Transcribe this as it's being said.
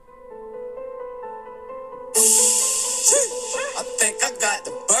got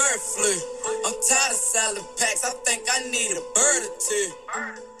the bird flu. I'm tired of selling packs. I think I need a bird or two.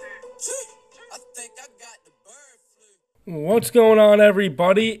 I think I got the bird flu. What's going on,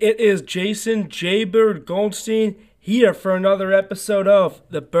 everybody? It is Jason Jaybird Goldstein here for another episode of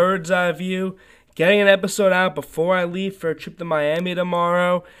The Bird's Eye View. Getting an episode out before I leave for a trip to Miami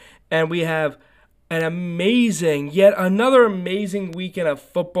tomorrow. And we have yet another amazing weekend of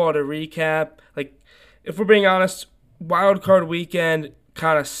football to recap. Like, if we're being honest, wild card weekend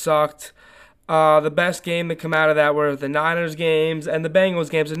kind of sucked. The best game that come out of that were the Niners games and the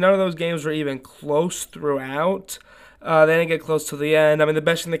Bengals games, and none of those games were even close throughout. They didn't get close to the end. I mean, the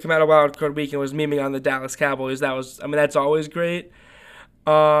best thing that came out of wild card weekend was memeing on the Dallas Cowboys. That's always great.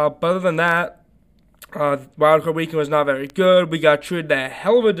 But other than that, wild card weekend was not very good. We got treated a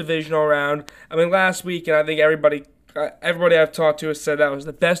hell of a divisional round. I mean, last week, and I think everybody I've talked to has said that was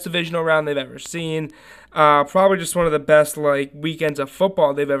the best divisional round they've ever seen. Probably just one of the best weekends of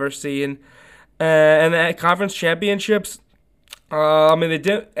football they've ever seen. And the conference championships, they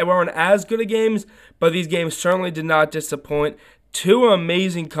weren't as good of games, but these games certainly did not disappoint. Two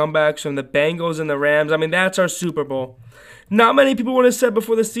amazing comebacks from the Bengals and the Rams. I mean, that's our Super Bowl. Not many people would have said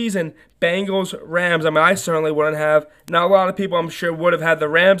before the season, Bengals, Rams. I mean, I certainly wouldn't have. Not a lot of people, I'm sure, would have had the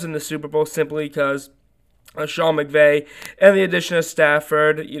Rams in the Super Bowl simply because Sean McVay and the addition of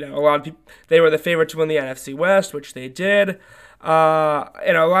Stafford. A lot of people, they were the favorite to win the NFC West, which they did. A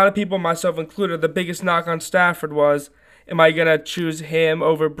lot of people, myself included, the biggest knock on Stafford was, am I going to choose him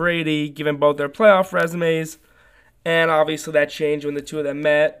over Brady, given both their playoff resumes? And obviously that changed when the two of them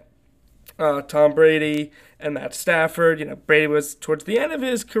met. Tom Brady and Matt Stafford. Brady was towards the end of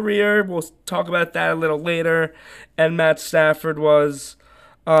his career. We'll talk about that a little later. And Matt Stafford was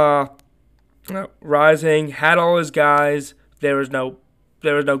rising, had all his guys. There was no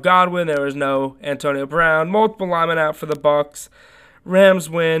Godwin. There was no Antonio Brown. Multiple linemen out for the Bucs. Rams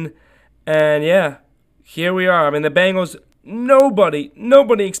win. And yeah, here we are. I mean, the Bengals, nobody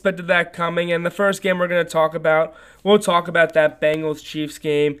expected that coming. And the first game we're going to talk about, we'll talk about that Bengals-Chiefs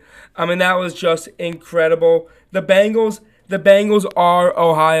game. I mean, that was just incredible. The Bengals are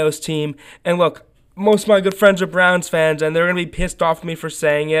Ohio's team. And look, most of my good friends are Browns fans, and they're going to be pissed off at me for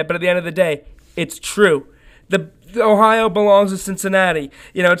saying it. But at the end of the day, it's true. The Ohio belongs to Cincinnati.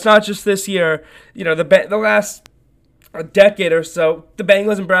 It's not just this year. The last decade or so, the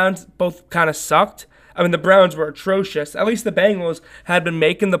Bengals and Browns both kind of sucked. I mean, the Browns were atrocious. At least the Bengals had been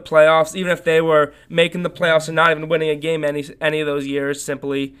making the playoffs, even if they were making the playoffs and not even winning a game any of those years.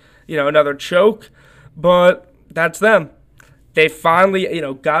 Simply, another choke. But that's them. They finally,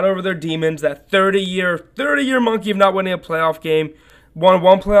 got over their demons. That 30-year monkey of not winning a playoff game. Won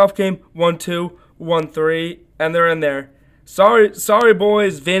one playoff game, won two, won three, and they're in there. Sorry,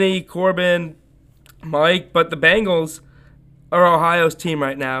 boys, Vinny, Corbin, Mike, but the Bengals are Ohio's team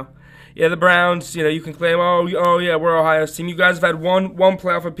right now. Yeah, the Browns, you can claim, oh yeah, we're Ohio's team. You guys have had one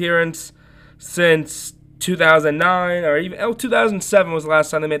playoff appearance since 2009, or even 2007 was the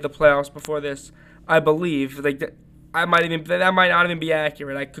last time they made the playoffs before this, I believe. That might not even be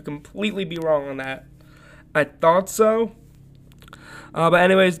accurate. I could completely be wrong on that. I thought so. But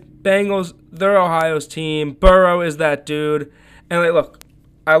anyways, Bengals, they're Ohio's team. Burrow is that dude. And look,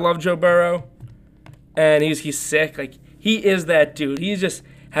 I love Joe Burrow, and he's sick. He is that dude. He just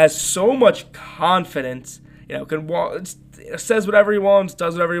has so much confidence. Says whatever he wants,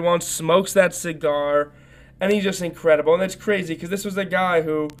 does whatever he wants, smokes that cigar, and he's just incredible. And it's crazy because this was a guy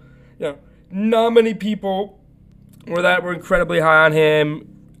who, not many people were incredibly high on him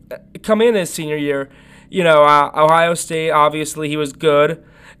come in his senior year. Ohio State, obviously, he was good.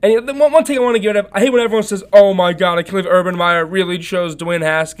 And the one thing I want to give it up, I hate when everyone says, oh my God, I can't believe Urban Meyer really chose Dwayne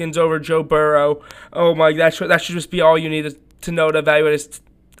Haskins over Joe Burrow. Oh my, that should just be all you need to know to evaluate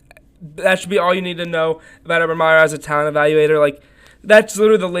that should be all you need to know about Urban Meyer as a talent evaluator. That's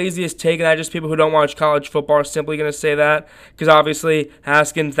literally the laziest take, and just people who don't watch college football are simply going to say that. Because obviously,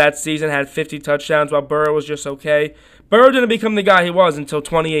 Haskins that season had 50 touchdowns while Burrow was just okay. Burrow didn't become the guy he was until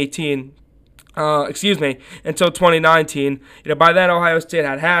 2018. Until 2019. By then, Ohio State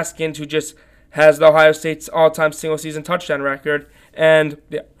had Haskins, who just has the Ohio State's all-time single-season touchdown record, and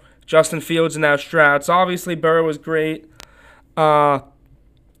Justin Fields and now Stroud. So obviously, Burrow was great. But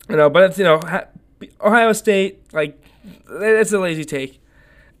it's Ohio State, it's a lazy take,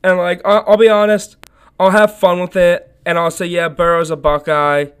 and I'll be honest, I'll have fun with it, and I'll say, yeah, Burrow's a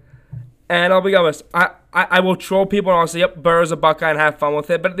Buckeye, and I'll be honest, I will troll people and I'll say, yep, Burrow's a Buckeye and have fun with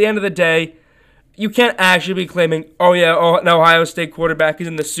it. But at the end of the day, you can't actually be claiming, an Ohio State quarterback is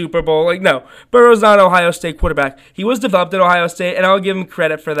in the Super Bowl. No, Burrow's not an Ohio State quarterback. He was developed at Ohio State, and I'll give him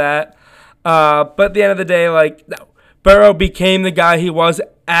credit for that. But at the end of the day, no, Burrow became the guy he was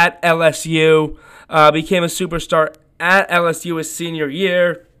at LSU, became a superstar at LSU his senior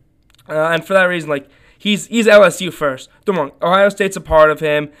year, and for that reason, like, he's LSU first. Don't wrong, Ohio State's a part of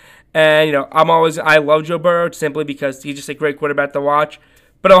him, and I love Joe Burrow simply because he's just a great quarterback to watch.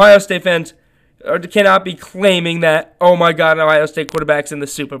 But Ohio State fans cannot be claiming that, oh my God, an Ohio State quarterback's in the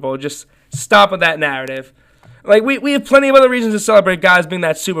Super Bowl. Just stop with that narrative. Like, we have plenty of other reasons to celebrate guys being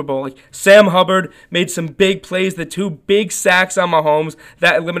that Super Bowl. Like, Sam Hubbard made some big plays, the 2 big sacks on Mahomes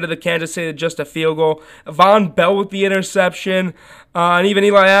that limited the Kansas City to just a field goal. Von Bell with the interception, and even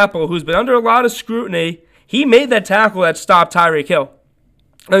Eli Apple, who's been under a lot of scrutiny. He made that tackle that stopped Tyreek Hill.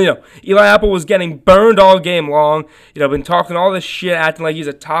 And, Eli Apple was getting burned all game long. Been talking all this shit, acting like he's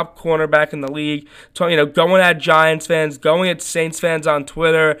a top cornerback in the league. Going at Giants fans, going at Saints fans on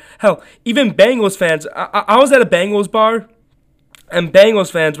Twitter. Hell, even Bengals fans. I was at a Bengals bar, and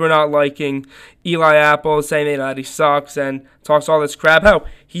Bengals fans were not liking Eli Apple, saying that he sucks and talks all this crap. Hell,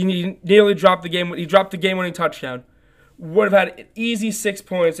 he nearly dropped the game. He dropped the game-winning touchdown. Would have had an easy 6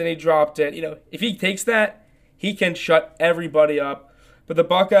 points, and he dropped it. If he takes that, he can shut everybody up. But the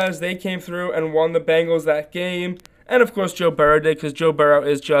Buckeyes, they came through and won the Bengals that game. And, of course, Joe Burrow did, because Joe Burrow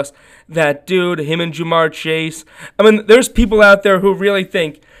is just that dude, him and Jamar Chase. I mean, there's people out there who really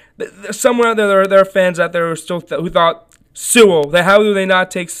think, somewhere out there, there are fans out there who thought, Sewell, how do they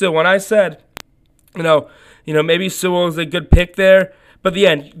not take Sewell? And I said, maybe Sewell is a good pick there. But in the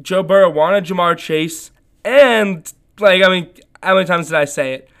end, Joe Burrow wanted Jamar Chase. And, how many times did I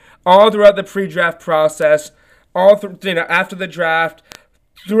say it? All throughout the pre-draft process, after the draft,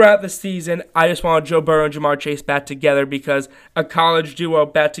 throughout the season, I just wanted Joe Burrow and Jamar Chase back together because a college duo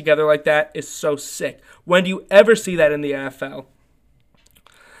back together like that is so sick. When do you ever see that in the NFL?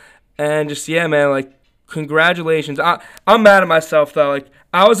 And just, man, congratulations. I'm mad at myself, though.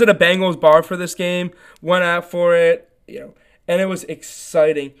 I was at a Bengals bar for this game, went out for it, and it was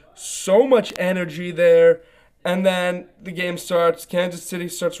exciting. So much energy there. And then the game starts. Kansas City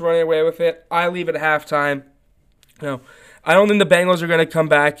starts running away with it. I leave at halftime. I don't think the Bengals are going to come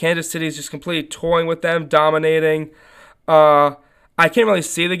back. Kansas City is just completely toying with them, dominating. I can't really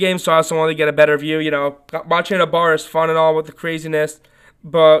see the game, so I also want to get a better view. Watching at a bar is fun and all with the craziness.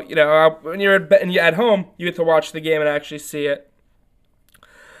 But, when you're at home, you get to watch the game and actually see it.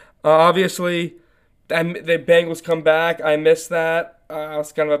 Obviously, the Bengals come back. I missed that. I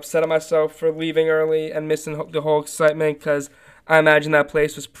was kind of upset at myself for leaving early and missing the whole excitement because I imagine that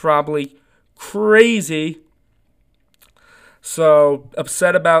place was probably crazy. So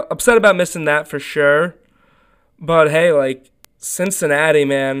upset about missing that for sure. But hey, Cincinnati,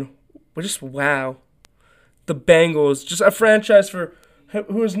 man, we're just wow. The Bengals, just a franchise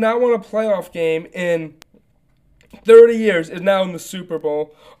who has not won a playoff game in 30 years, is now in the Super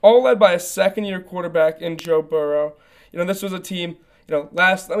Bowl, all led by a second-year quarterback in Joe Burrow. This was a team,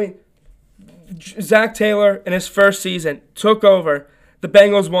 Zach Taylor in his first season took over. The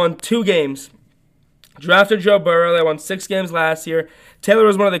Bengals won 2 games. Drafted Joe Burrow. They won 6 games last year. Taylor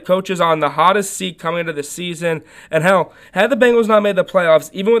was one of the coaches on the hottest seat coming into the season. And hell, had the Bengals not made the playoffs,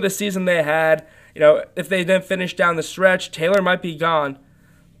 even with the season they had, if they didn't finish down the stretch, Taylor might be gone.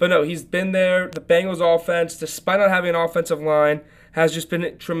 But no, he's been there. The Bengals offense, despite not having an offensive line, has just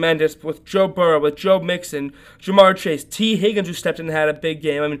been tremendous with Joe Burrow, with Joe Mixon, Jamar Chase, T. Higgins, who stepped in and had a big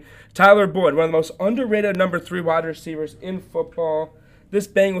game. Tyler Boyd, one of the most underrated number 3 wide receivers in football. This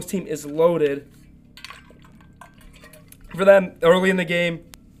Bengals team is loaded. For them, early in the game,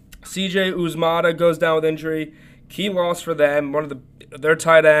 C.J. Uzmata goes down with injury. Key loss for them. Their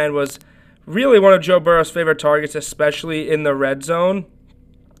tight end was really one of Joe Burrow's favorite targets, especially in the red zone.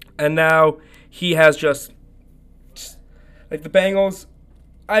 And now he has just the Bengals,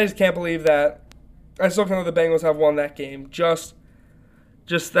 I just can't believe that. I still can't believe the Bengals have won that game. Just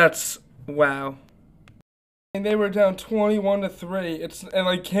that's wow. And they were down 21-3.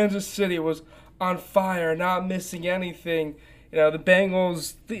 And Kansas City was on fire, not missing anything. The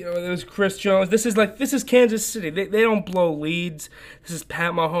Bengals, it was Chris Jones. This is Kansas City. They don't blow leads. This is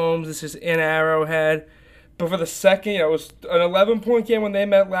Pat Mahomes. This is in Arrowhead. But for the second, it was an 11-point game when they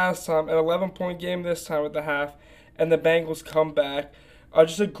met last time, an 11-point game this time at the half, and the Bengals come back.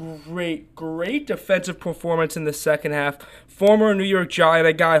 Just a great defensive performance in the second half. Former New York Giant,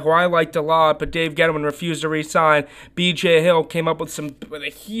 a guy who I liked a lot, but Dave Gettleman refused to re-sign. B.J. Hill came up with a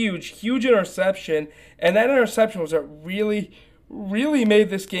huge interception, and that interception was what really made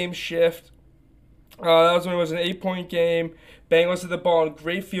this game shift. That was when it was an 8-point game. Bengals had the ball in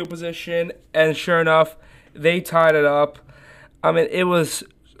great field position, and sure enough, they tied it up. It was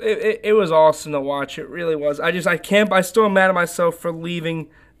awesome to watch. It really was. I still am mad at myself for leaving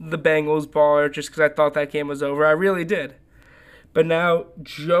the Bengals baller just because I thought that game was over. I really did. But now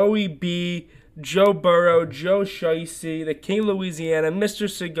Joey B, Joe Burrow, Joe Shiesty, the King of Louisiana, Mr.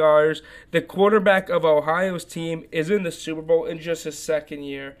 Cigars, the quarterback of Ohio's team, is in the Super Bowl in just his second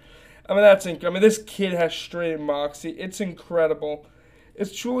year. This kid has straight moxie. It's incredible.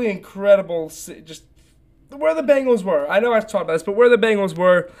 It's truly incredible. Just where the Bengals were. I know I've talked about this, but where the Bengals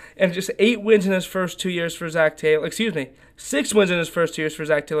were, and just 8 wins in his first 2 years for Zach Taylor. 6 wins in his first 2 years for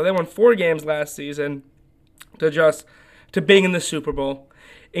Zach Taylor. They won 4 games last season to being in the Super Bowl.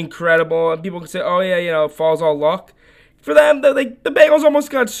 Incredible. And people can say, oh, yeah, it falls all luck. For them, the Bengals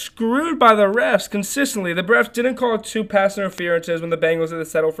almost got screwed by the refs consistently. The refs didn't call 2 pass interferences when the Bengals had to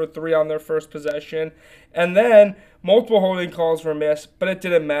settle for 3 on their first possession. And then multiple holding calls were missed, but it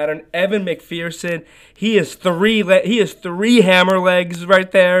didn't matter. And Evan McPherson, he has 3 hammer legs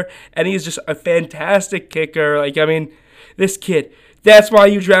right there, and he's just a fantastic kicker. This kid, that's why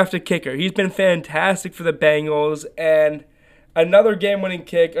you draft a kicker. He's been fantastic for the Bengals, and another game-winning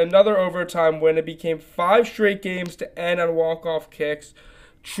kick, another overtime win. It became 5 straight games to end on walk-off kicks.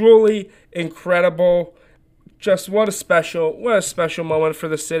 Truly incredible. Just what a special moment for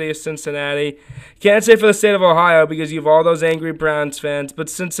the city of Cincinnati. Can't say for the state of Ohio because you have all those angry Browns fans, but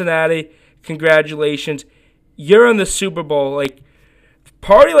Cincinnati, congratulations. You're in the Super Bowl.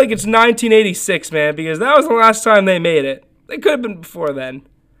 Party like it's 1986, man, because that was the last time they made it. They could have been before then.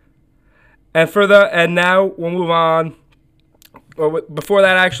 And now we'll move on. Or before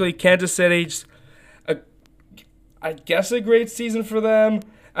that, actually, Kansas City, I guess a great season for them.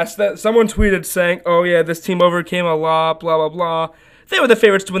 Someone tweeted saying, oh, yeah, this team overcame a lot, blah, blah, blah. They were the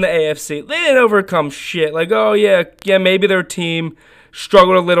favorites to win the AFC. They didn't overcome shit. Maybe their team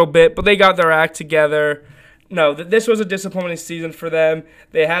struggled a little bit, but they got their act together. No, this was a disappointing season for them.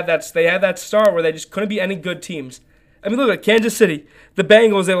 They had that start where they just couldn't be any good teams. Look at Kansas City. The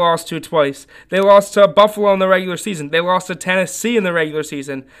Bengals, they lost to twice. They lost to Buffalo in the regular season. They lost to Tennessee in the regular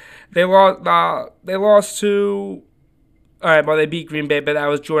season. They lost to... All right, they beat Green Bay, but that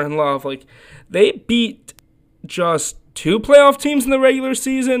was Jordan Love. They beat just 2 playoff teams in the regular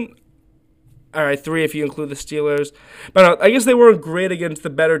season. All right, 3 if you include the Steelers. But I guess they weren't great against the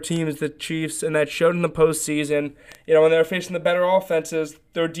better teams, the Chiefs, and that showed in the postseason. When they were facing the better offenses,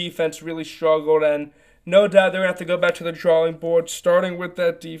 their defense really struggled, and no doubt they're going to have to go back to the drawing board, starting with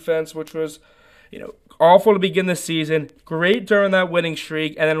that defense, which was, awful to begin the season, great during that winning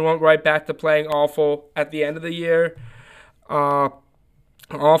streak, and then went right back to playing awful at the end of the year.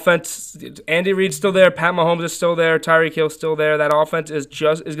 Offense, Andy Reid's still there, Pat Mahomes is still there, Tyreek Hill's still there. That offense is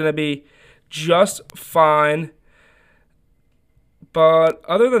going to be just fine. But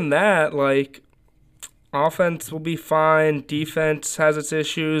other than that, offense will be fine. Defense has its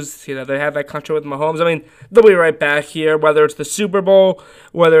issues. They have that control with Mahomes. They'll be right back here, whether it's the Super Bowl,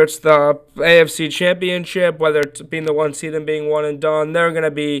 whether it's the AFC Championship, whether it's being the 1 seed and being one and done.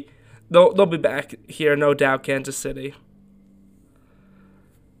 They'll be back here, no doubt, Kansas City.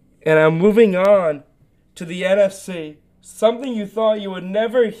 And I'm moving on to the NFC. Something you thought you would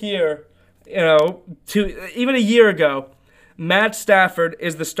never hear, even a year ago. Matt Stafford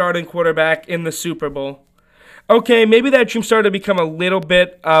is the starting quarterback in the Super Bowl. Okay, maybe that dream started to become a little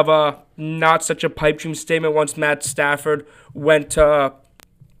bit of a not such a pipe dream statement once Matt Stafford went to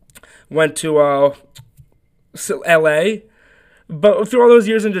L.A. But through all those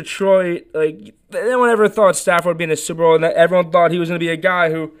years in Detroit, no one ever thought Stafford would be in a Super Bowl, and everyone thought he was going to be a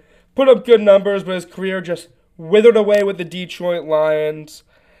guy who put up good numbers, but his career just withered away with the Detroit Lions.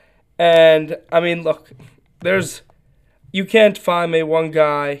 And, look, you can't find me one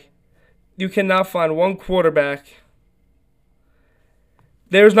guy. You cannot find one quarterback.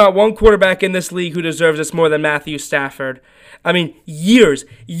 There's not one quarterback in this league who deserves this more than Matthew Stafford. Years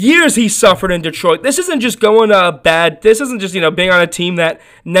he suffered in Detroit. This isn't just this isn't just, being on a team that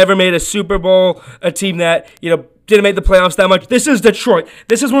never made a Super Bowl, a team that, didn't make the playoffs that much. This is Detroit.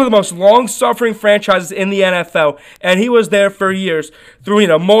 This is one of the most long-suffering franchises in the NFL, and he was there for years through,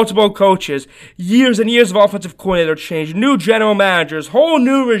 multiple coaches, years and years of offensive coordinator change, new general managers, whole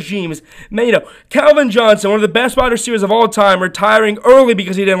new regimes. Man, Calvin Johnson, one of the best wide receivers of all time, retiring early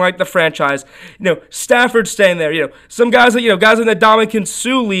because he didn't like the franchise. Stafford staying there. Some guys like, guys like Ndamukong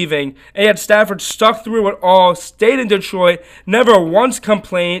Suh leaving, and yet Stafford stuck through it all, stayed in Detroit, never once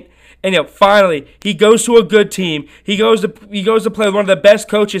complained. And finally, he goes to a good team. He goes to play with one of the best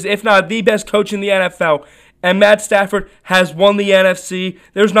coaches, if not the best coach in the NFL. And Matt Stafford has won the NFC.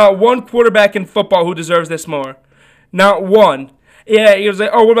 There's not one quarterback in football who deserves this more. Not one. Yeah, he was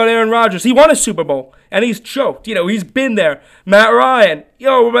like, oh, what about Aaron Rodgers? He won a Super Bowl, and he's choked. He's been there. Matt Ryan.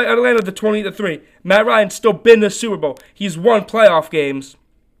 What about Atlanta, the 20-3? Matt Ryan's still been to the Super Bowl. He's won playoff games.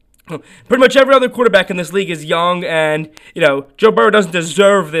 Pretty much every other quarterback in this league is young, and, Joe Burrow doesn't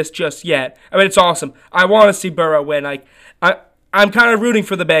deserve this just yet. I mean, it's awesome. I want to see Burrow win. I'm kind of rooting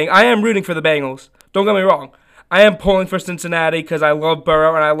for the I am rooting for the Bengals. Don't get me wrong. I am pulling for Cincinnati because I love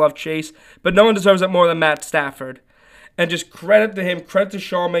Burrow and I love Chase, but no one deserves it more than Matt Stafford. And just credit to him, credit to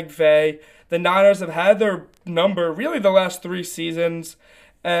Sean McVay. The Niners have had their number really the last 3 seasons,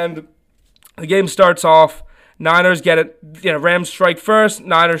 and the game starts off. Niners get it, Rams strike first,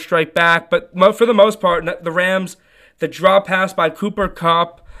 Niners strike back, but for the most part, the Rams, the drop pass by Cooper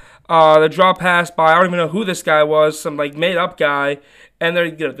Kupp, the drop pass by, I don't even know who this guy was, some made-up guy, and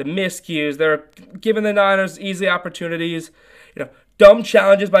they're, the miscues, they're giving the Niners easy opportunities, dumb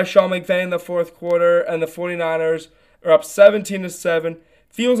challenges by Sean McVay in the fourth quarter, and the 49ers are up 17-7.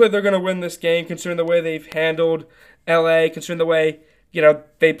 Feels like they're going to win this game, considering the way they've handled LA, considering the way,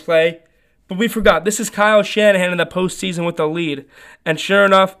 they play. But we forgot, this is Kyle Shanahan in the postseason with the lead. And sure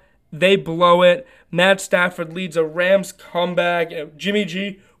enough, they blow it. Matt Stafford leads a Rams comeback. Jimmy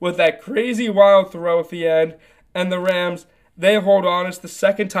G with that crazy wild throw at the end. And the Rams, they hold on. It's the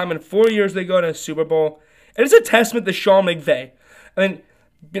second time in 4 years they go to a Super Bowl. And it's a testament to Sean McVay. I mean,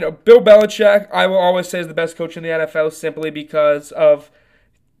 Bill Belichick, I will always say, is the best coach in the NFL simply because of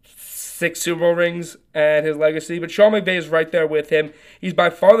 6 Super Bowl rings and his legacy, but Sean McVay is right there with him. He's by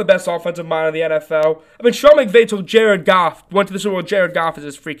far the best offensive mind in the NFL. I mean, Sean McVay took Jared Goff, went to the Super Bowl, Jared Goff is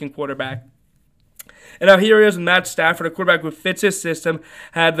his freaking quarterback. And now here he is with Matt Stafford, a quarterback who fits his system,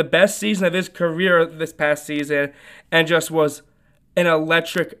 had the best season of his career this past season, and just was an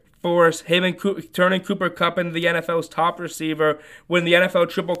electric force. Him and turning Cooper Kupp into the NFL's top receiver, winning the NFL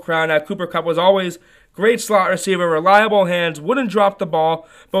Triple Crown. Now, Cooper Kupp was always great slot receiver, reliable hands, wouldn't drop the ball,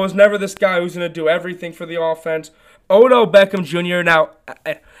 but was never this guy who's going to do everything for the offense. Odell Beckham Jr. Now,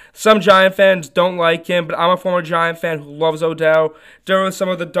 some Giant fans don't like him, but I'm a former Giant fan who loves Odell. During some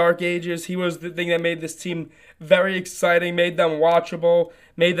of the dark ages, he was the thing that made this team very exciting, made them watchable,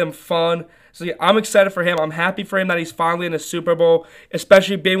 made them fun. So yeah, I'm excited for him. I'm happy for him that he's finally in a Super Bowl,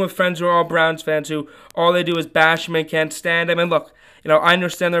 especially being with friends who are all Browns fans who all they do is bash him and can't stand him. And look, I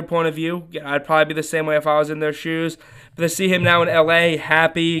understand their point of view. Yeah, I'd probably be the same way if I was in their shoes. But to see him now in LA,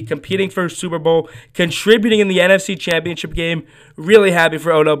 happy, competing for a Super Bowl, contributing in the NFC Championship game, really happy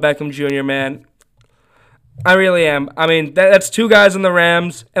for Odell Beckham Jr., man. I really am. I mean, that's 2 guys in the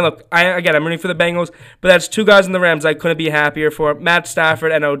Rams. And look, I'm rooting for the Bengals, but that's 2 guys in the Rams I couldn't be happier for. Matt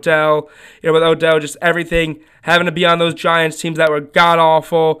Stafford and Odell. With Odell, just everything, having to be on those Giants teams that were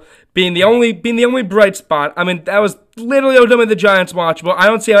god-awful, being the only bright spot. I mean, that was literally Odell made the Giants watchable. I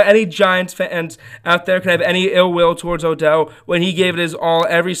don't see how any Giants fans out there can have any ill will towards Odell when he gave it his all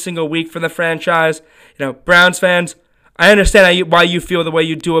every single week for the franchise. Browns fans, I understand why you feel the way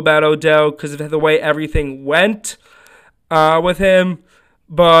you do about Odell because of the way everything went with him,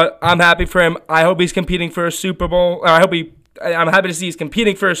 but I'm happy for him. I hope he's competing for a Super Bowl. I'm happy to see he's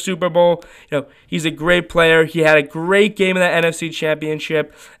competing for a Super Bowl. He's a great player. He had a great game in that NFC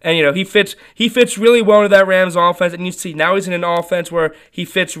Championship, and he fits really well into that Rams offense. And you see now he's in an offense where he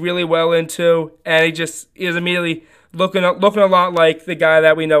fits really well into, and he is immediately looking a lot like the guy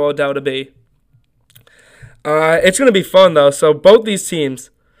that we know Odell to be. It's going to be fun, though. So both these teams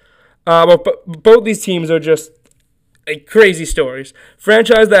are just crazy stories.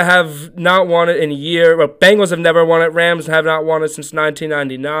 Franchise that have not won it in a year. Well, Bengals have never won it. Rams have not won it since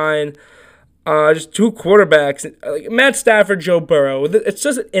 1999. Just 2 quarterbacks. Matt Stafford, Joe Burrow. It's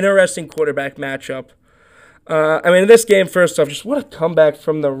just an interesting quarterback matchup. In this game, first off, just what a comeback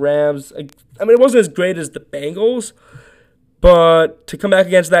from the Rams. It wasn't as great as the Bengals, but to come back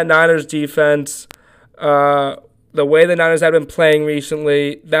against that Niners defense, the way the Niners have been playing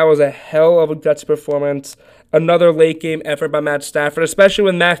recently, that was a hell of a gutsy performance. Another late-game effort by Matt Stafford, especially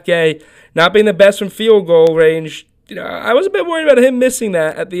with Matt Gay not being the best from field goal range. I was a bit worried about him missing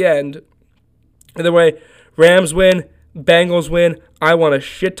that at the end. Either way, Rams win, Bengals win. I won a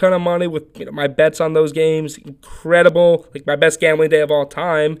shit ton of money with my bets on those games. Incredible, my best gambling day of all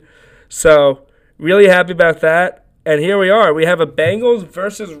time. So, really happy about that. And here we are. We have a Bengals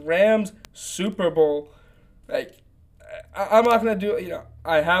versus Rams Super Bowl. I'm not going to do,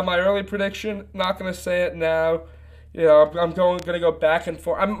 I have my early prediction. Not going to say it now. I'm going to go back and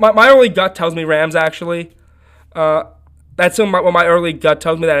forth. My early gut tells me Rams, actually. That's what my early gut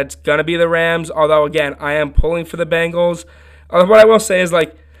tells me, that it's going to be the Rams. Although, again, I am pulling for the Bengals. What I will say is,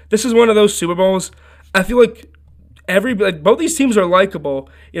 this is one of those Super Bowls. I feel like both these teams are likable.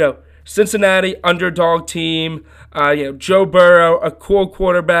 Cincinnati, underdog team. Joe Burrow, a cool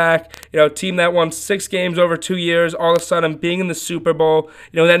quarterback. Team that won 6 games over 2 years. All of a sudden, being in the Super Bowl.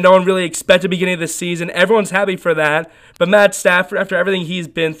 That no one really expected at the beginning of the season. Everyone's happy for that. But Matt Stafford, after everything he's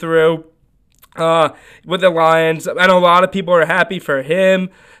been through with the Lions, I know a lot of people are happy for him.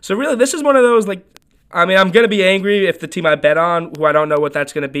 So really, this is one of those, I'm going to be angry if the team I bet on, who I don't know what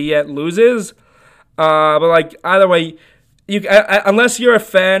that's going to be yet, loses. But either way, unless you're a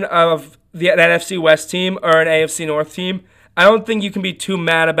fan of an NFC West team or an AFC North team, I don't think you can be too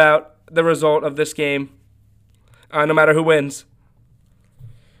mad about the result of this game, no matter who wins.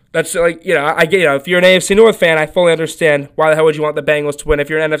 That's I get, if you're an AFC North fan, I fully understand why the hell would you want the Bengals to win. If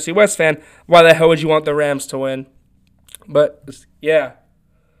you're an NFC West fan, why the hell would you want the Rams to win? But, yeah.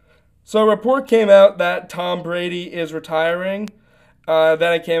 So a report came out that Tom Brady is retiring.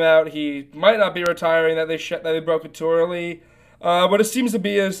 Then it came out he might not be retiring, that they broke it too early. What it seems to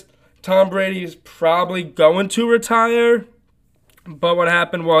be is Tom Brady is probably going to retire. But what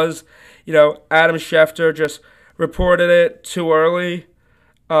happened was, Adam Schefter just reported it too early.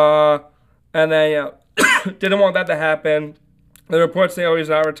 And they didn't want that to happen. The report saying he's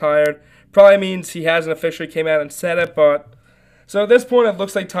not retired probably means he hasn't officially came out and said it. But so at this point, it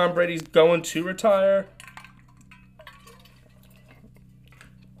looks like Tom Brady's going to retire.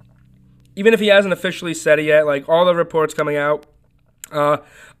 Even if he hasn't officially said it yet, all the reports coming out are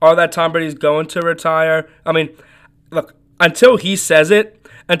that Tom Brady's going to retire. I mean, look, until he says it,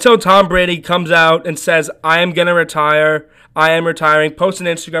 until Tom Brady comes out and says, I am going to retire, I am retiring, post on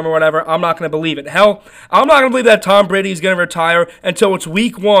Instagram or whatever, I'm not going to believe it. Hell, I'm not going to believe that Tom Brady is going to retire until it's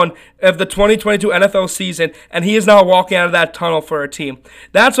week 1 of the 2022 NFL season and he is now walking out of that tunnel for a team.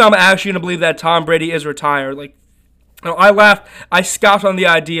 That's when I'm actually going to believe that Tom Brady is retired. I laughed. I scoffed on the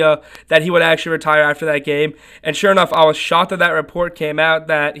idea that he would actually retire after that game. And sure enough, I was shocked that report came out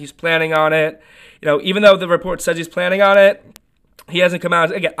that he's planning on it. Even though the report says he's planning on it, he hasn't come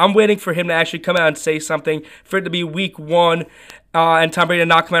out. Again, I'm waiting for him to actually come out and say something, for it to be week 1, and Tom Brady to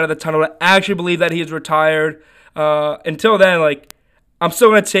not come out of the tunnel to actually believe that he is retired. Until then, I'm still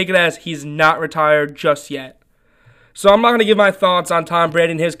going to take it as he's not retired just yet. So I'm not going to give my thoughts on Tom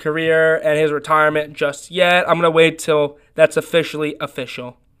Brady and his career and his retirement just yet. I'm going to wait till that's officially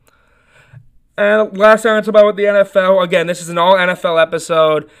official. And last time I talked about with the NFL, again, this is an all NFL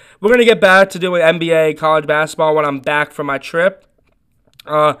episode. We're going to get back to doing NBA, college basketball when I'm back from my trip.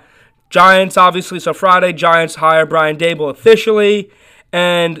 Giants, obviously, so Friday, Giants hire Brian Daboll officially.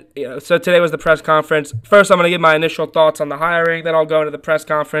 And so today was the press conference. First, I'm going to give my initial thoughts on the hiring. Then I'll go into the press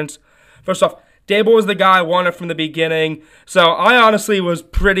conference. First off, Daboll was the guy I wanted from the beginning. So I honestly was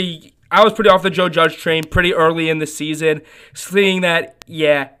pretty off the Joe Judge train pretty early in the season, seeing that,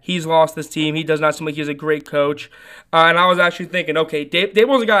 he's lost this team. He does not seem like he's a great coach. And I was actually thinking, okay,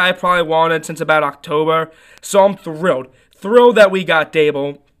 Daboll's a guy I probably wanted since about October. So I'm thrilled that we got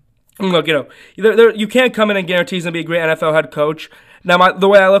Daboll. Look, you can't come in and guarantee he's going to be a great NFL head coach. Now, the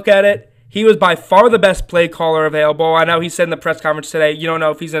way I look at it, he was by far the best play caller available. I know he said in the press conference today, you don't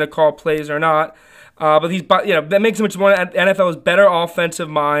know if he's going to call plays or not. But that makes him one of NFL's better offensive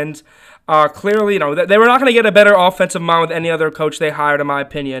minds. Clearly, they were not going to get a better offensive mind with any other coach they hired, in my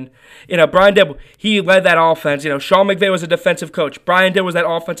opinion. Brian Daboll, he led that offense. Sean McVay was a defensive coach. Brian Daboll was that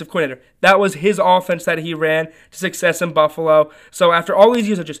offensive coordinator. That was his offense that he ran to success in Buffalo. So after all these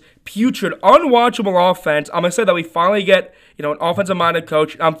years of just putrid, unwatchable offense, I'm excited that we finally get, an offensive-minded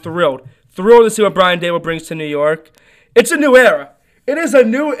coach. I'm thrilled to see what Brian Daboll brings to New York. It's a new era. It is a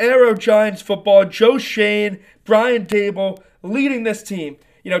new era of Giants football. Joe Schoen, Brian Daboll leading this team.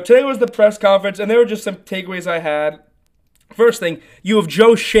 Today was the press conference, and there were just some takeaways I had. First thing, you have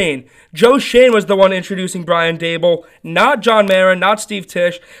Joe Schoen. Joe Schoen was the one introducing Brian Daboll, not John Mara, not Steve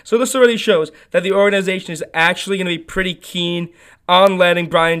Tisch. So this already shows that the organization is actually going to be pretty keen on letting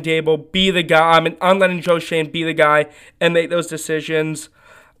Brian Daboll be the guy, on letting Joe Schoen be the guy and make those decisions.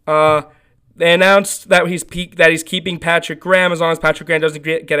 They announced that he's keeping Patrick Graham as long as Patrick Graham doesn't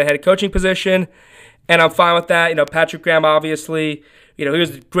get a head coaching position, and I'm fine with that. Patrick Graham, obviously, he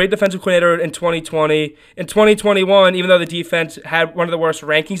was a great defensive coordinator in 2020. In 2021, even though the defense had one of the worst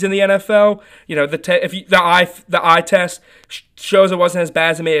rankings in the NFL, the eye test shows it wasn't as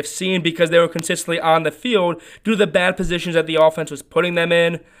bad as it may have seemed because they were consistently on the field due to the bad positions that the offense was putting them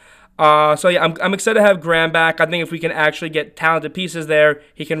in. I'm excited to have Graham back. I think if we can actually get talented pieces there,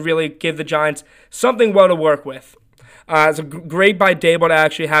 he can really give the Giants something well to work with. It's great by Daboll to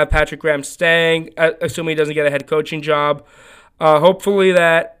actually have Patrick Graham staying, assuming he doesn't get a head coaching job. Hopefully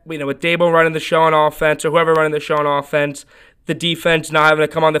that, with Daboll running the show on offense or whoever running the show on offense, the defense not having to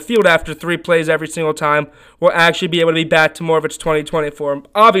come on the field after 3 plays every single time will actually be able to be back to more of its 2020 form.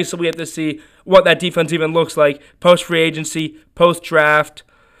 Obviously, we have to see what that defense even looks like post-free agency, post-draft.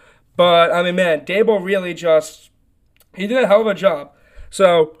 But, I mean, man, Daboll really he did a hell of a job.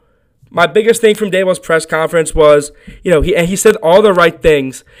 So, my biggest thing from Daboll's press conference was, he said all the right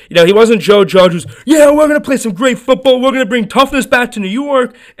things. He wasn't Joe Judge who's, we're going to play some great football. We're going to bring toughness back to New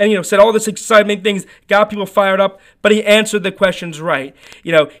York. And, said all this exciting things, got people fired up. But he answered the questions right.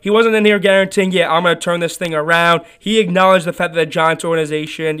 He wasn't in here guaranteeing, I'm going to turn this thing around. He acknowledged the fact that the Giants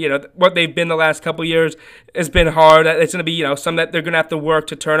organization, what they've been the last couple years has been hard. It's going to be, something that they're going to have to work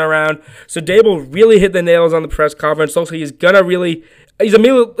to turn around. So Daboll really hit the nails on the press conference. Looks like he's going to really... He's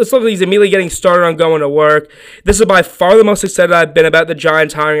immediately getting started on going to work. This is by far the most excited I've been about the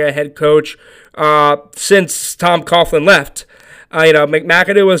Giants hiring a head coach since Tom Coughlin left.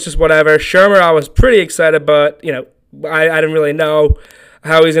 McMcAdoo was just whatever. Shermer, I was pretty excited, but, I didn't really know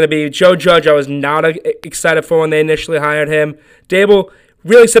how he's going to be. Joe Judge, I was not excited for when they initially hired him. Daboll,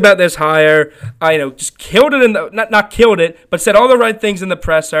 really excited about this hire. Just killed it not killed it, but said all the right things in the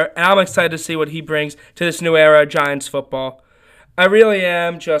presser, and I'm excited to see what he brings to this new era of Giants football. I really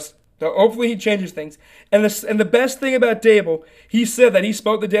am. Hopefully he changes things. And the best thing about Daboll, he said that he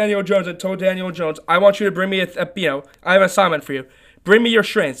spoke to Daniel Jones and told Daniel Jones, I want you to bring me I have an assignment for you. Bring me your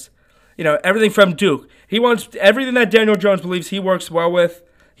strengths. Everything from Duke. He wants everything that Daniel Jones believes he works well with.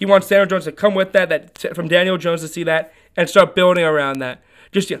 He wants Daniel Jones to come with from Daniel Jones to see that and start building around that.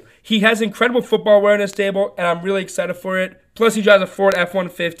 He has incredible football awareness, Daboll, and I'm really excited for it. Plus, he drives a Ford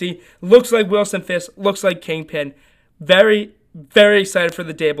F-150. Looks like Wilson Fisk. Looks like Kingpin. Very, very excited for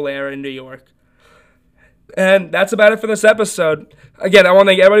the Daboll era in New York. And that's about it for this episode. Again, I want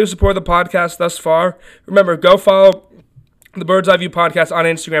to thank everybody who supported the podcast thus far. Remember, go follow the Bird's Eye View podcast on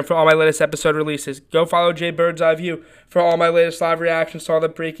Instagram for all my latest episode releases. Go follow Jay Bird's Eye View for all my latest live reactions to all the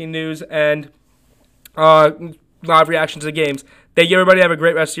breaking news and live reactions to games. Thank you, everybody. Have a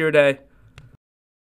great rest of your day.